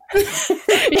bathroom.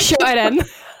 You shut her in.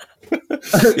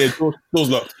 Yeah, doors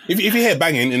locked. If you hear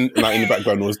banging in the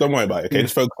background noise, don't worry about it. Okay,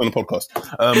 just focus on the podcast.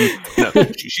 No,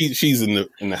 she's in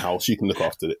the house. She can look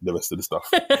after the rest of the stuff.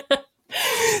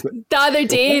 The other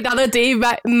day,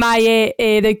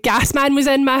 the gas man was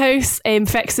in my house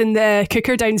fixing the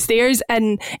cooker downstairs,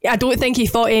 and I don't think he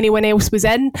thought anyone else was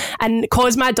in. And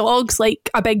cause my dog's like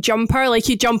a big jumper, like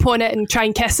you jump on it and try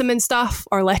and kiss him and stuff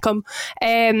or lick him.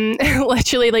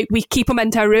 Literally, like we keep him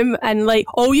into a room, and like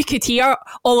all you could hear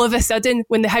all of a sudden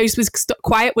when the house was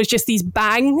quiet was just these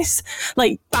bangs,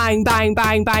 like bang, bang,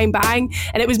 bang, bang, bang,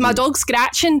 and it was my dog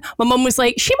scratching. My mum was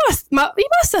like, you must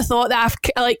have thought that I've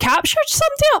like captured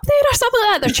somebody up there or something like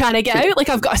that. They're trying to get out, like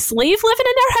I've got a slave living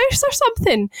in their house or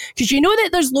something, because you know that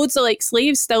there's loads of like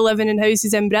slaves still living in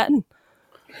houses in Britain.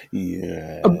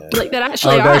 Yeah, like there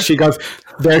actually are.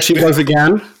 There she goes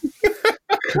again.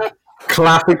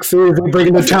 Classic Susie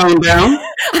bringing the town down.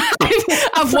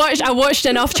 I watched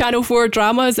enough Channel 4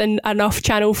 dramas and enough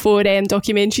Channel 4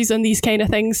 documentaries on these kind of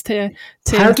things to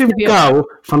how do we go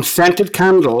from scented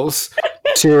candles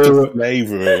to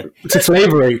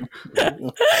slavery?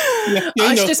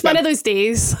 It's just one of those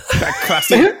days. That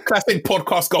classic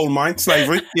podcast goldmine,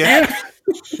 slavery. Yeah.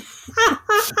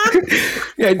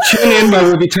 Yeah, tune in where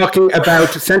we'll be talking about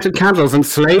scented candles and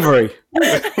slavery.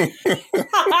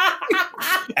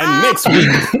 And next week,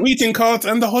 greeting cards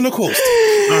and the Holocaust.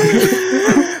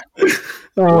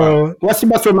 What's the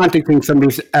most romantic thing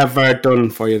somebody's ever done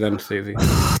for you then, Susie?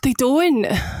 They don't.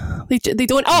 They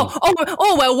don't.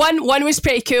 Oh well, one was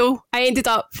pretty cool. I ended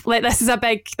up like I'll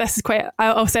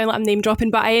sound like I'm name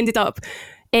dropping, but I ended up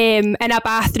in a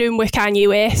bathroom with Kanye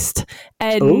West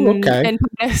in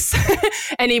Paris,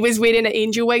 and he was wearing an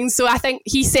angel wings. So I think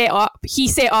he set up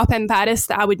in Paris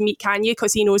that I would meet Kanye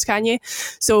because he knows Kanye.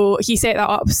 So he set that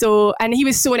up. So, and he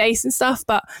was so nice and stuff.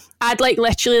 But I'd like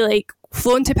literally like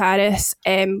flown to Paris,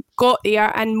 got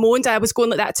there and moaned. I was going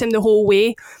like that to him the whole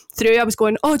way through. I was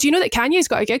going, oh, do you know that Kanye's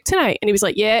got a gig tonight? And he was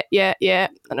like, yeah.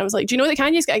 And I was like, do you know that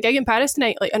Kanye's got a gig in Paris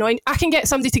tonight? Like, annoying. I can get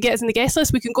somebody to get us in the guest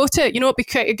list. We can go to, it'd be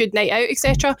quite a good night out,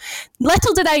 etc.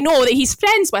 Little did I know that he's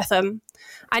friends with him.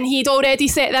 And he'd already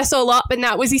set this all up, and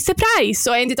that was his surprise.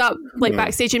 So I ended up like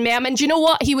backstage and met him. And do you know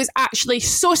what? He was actually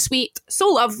so sweet, so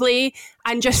lovely,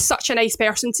 and just such a nice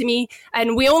person to me.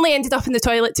 And we only ended up in the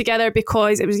toilet together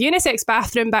because it was a unisex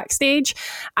bathroom backstage,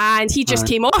 and he just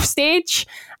came off stage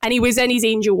and he was in his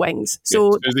angel wings.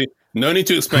 So Susie, no need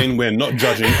to explain. We're not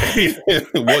judging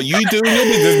what you do in your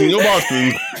business in your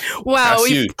bathroom. Well,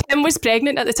 Kim was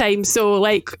pregnant at the time, so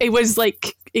like it was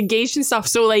like engaged and stuff.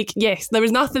 So like, yes, there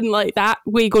was nothing like that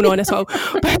way going on at all.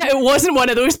 But it wasn't one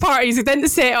of those parties. It didn't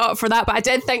set up for that. But I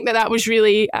did think that was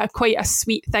really quite a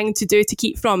sweet thing to do to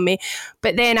keep from me.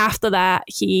 But then after that,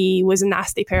 he was a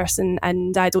nasty person,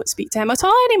 and I don't speak to him at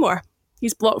all anymore.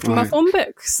 He's blocked from my phone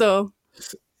book. So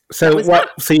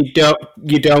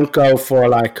you don't go for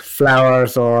like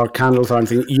flowers or candles or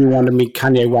anything. You want to meet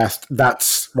Kanye West.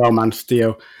 That's romance to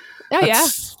you.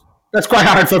 That's quite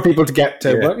hard for people to get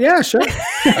to, but yeah, sure.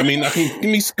 I mean, let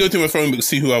me go to my phone book,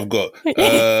 see who I've got.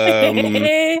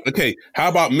 Okay, how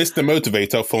about Mr.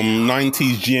 Motivator from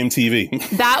 90s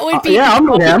GMTV? That would be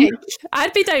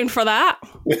I'd be down for that.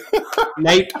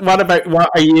 Nate, what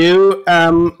are you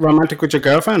romantic with your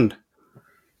girlfriend?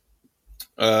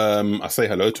 I say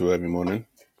hello to her every morning.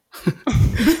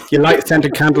 You light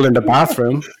scented candle in the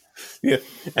bathroom. Yeah,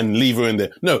 and leave her in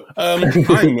there. No, I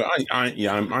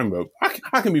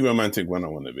can be romantic when I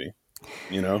want to be.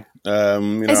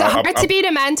 Is it hard to be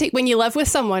romantic when you live with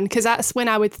someone? Because that's when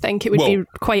I would think it would be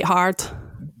quite hard.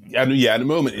 Yeah, at the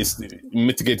moment it's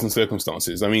mitigating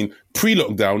circumstances. I mean,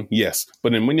 pre-lockdown, yes,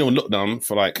 but then when you're on lockdown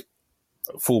for like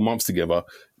 4 months together,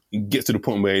 it gets to the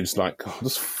point where you're just like,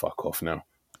 just fuck off now.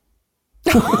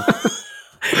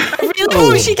 I really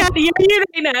hope she can't hear you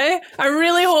right now. I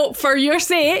really hope, for your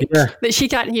sake, that she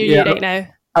can't hear you right now.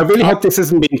 I really hope this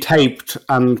isn't being taped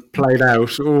and played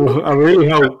out. Oh, I really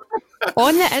hope.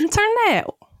 On the internet?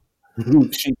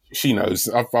 She knows.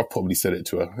 I've probably said it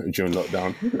to her during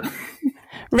lockdown.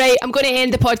 Right, I'm going to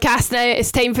end the podcast now.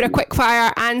 It's time for a quick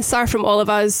fire answer from all of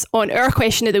us on our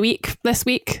question of the week this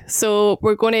week. So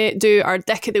we're going to do our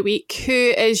dick of the week. Who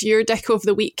is your dick of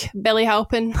the week, Billy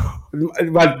Halpin?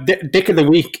 Well, dick of the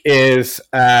week is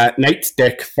Nate's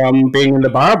dick from being in the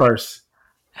Barbers.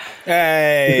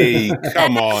 Hey,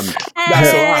 come on.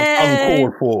 That's what I'm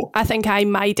called for. I think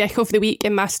I'm my dick of the week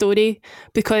in my story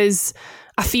because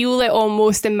I feel that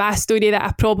almost in my story that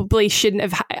I probably shouldn't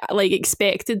have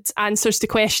expected answers to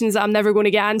questions that I'm never going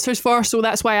to get answers for. So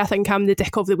that's why I think I'm the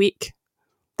dick of the week.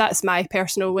 That's my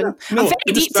personal one. No, I'm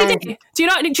very deep today. Do you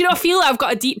not feel like I've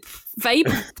got a deep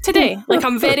vibe today? Like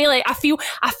I'm very I feel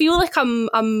like I'm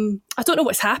I don't know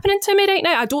what's happening to me right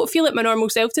now. I don't feel like my normal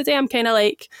self today. I'm kind of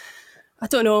like, I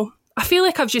don't know. I feel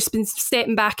like I've just been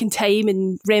stepping back in time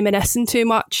and reminiscing too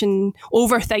much and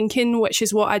overthinking, which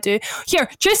is what I do. Here,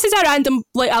 just as a random,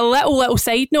 a little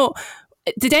side note,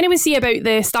 did anyone see about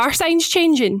the star signs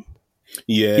changing?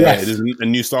 Yeah, Yes. there's a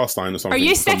new star sign or something. Are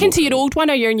you sticking to your old one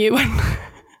or your new one?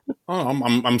 Oh,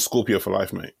 I'm Scorpio for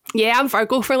life, mate. Yeah, I'm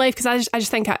Virgo for life because I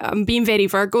just think I'm being very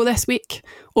Virgo this week,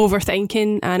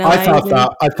 overthinking and I thought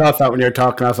that when you were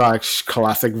talking, I was like,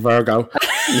 classic Virgo.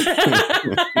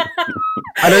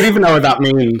 I don't even know what that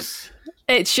means.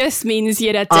 It just means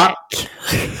you're a dick.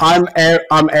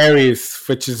 I'm Aries,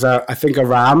 which is I think a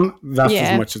ram. That's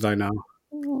as much as I know.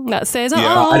 That says it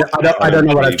Yeah. all. I don't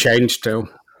know what I've changed to.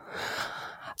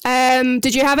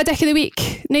 Did you have a dick of the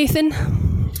week, Nathan?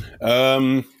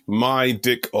 My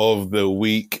dick of the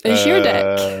week is your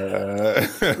dick,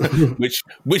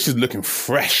 which is looking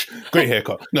fresh. Great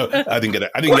haircut. No, I didn't get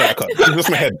it. I didn't get that cut. That's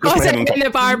my head. That's my head on top. In the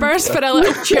barbers for a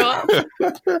little chop.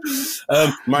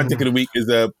 My dick of the week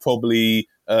is probably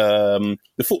the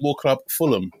football club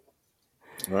Fulham.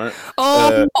 Right.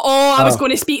 I was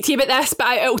going to speak to you about this,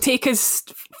 but it'll take us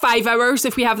 5 hours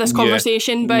if we have this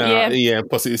conversation.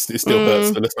 Plus it still hurts.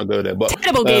 So let's not go there. But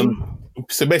terrible game.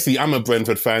 So basically, I'm a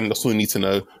Brentford fan. That's all you need to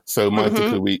know. So my dick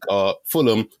of the week are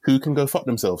Fulham, who can go fuck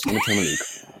themselves in the Premier League.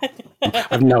 I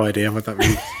have no idea what that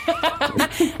means.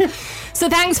 So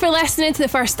thanks for listening to the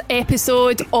first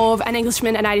episode of An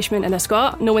Englishman, an Irishman and a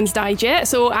Scot. No one's died yet,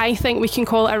 so I think we can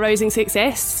call it a rousing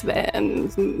success.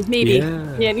 Maybe.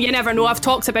 Yeah, you never know. I've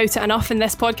talked about it enough in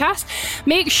this podcast.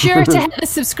 Make sure to hit the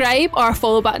subscribe or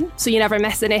follow button so you never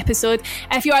miss an episode.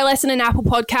 If you are listening on Apple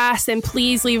Podcasts, then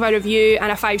please leave a review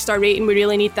and a 5-star rating. We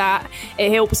really need that.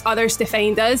 It helps others to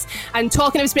find us. And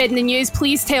talking of spreading the news,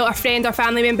 please tell a friend or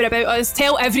family member about us.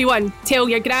 Tell everyone. Tell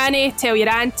your granny, tell your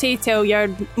auntie, tell your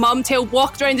mum,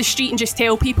 walk around the street and just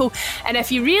tell people. And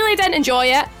if you really didn't enjoy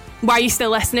it, why are you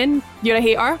still listening? You're a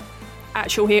hater.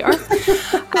 Actual hater.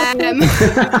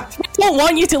 Don't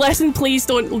want you to listen. Please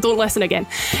don't listen again.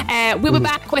 We'll be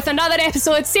back with another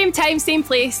episode, same time, same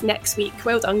place next week.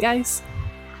 Well done, guys.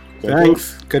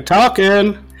 Thanks. Good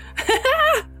talking.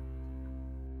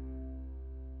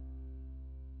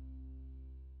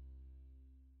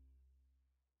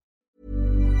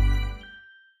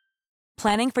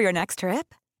 Planning for your next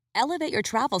trip? Elevate your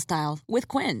travel style with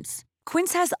Quince.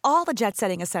 Quince has all the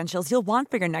jet-setting essentials you'll want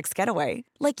for your next getaway,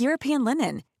 like European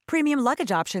linen, premium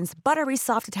luggage options, buttery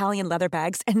soft Italian leather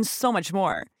bags, and so much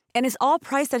more. And is all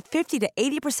priced at 50 to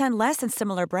 80% less than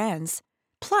similar brands.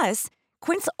 Plus,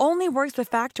 Quince only works with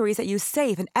factories that use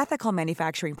safe and ethical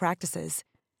manufacturing practices.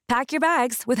 Pack your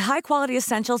bags with high-quality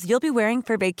essentials you'll be wearing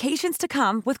for vacations to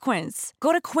come with Quince.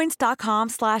 Go to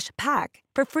quince.com/pack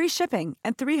for free shipping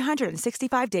and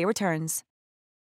 365-day returns.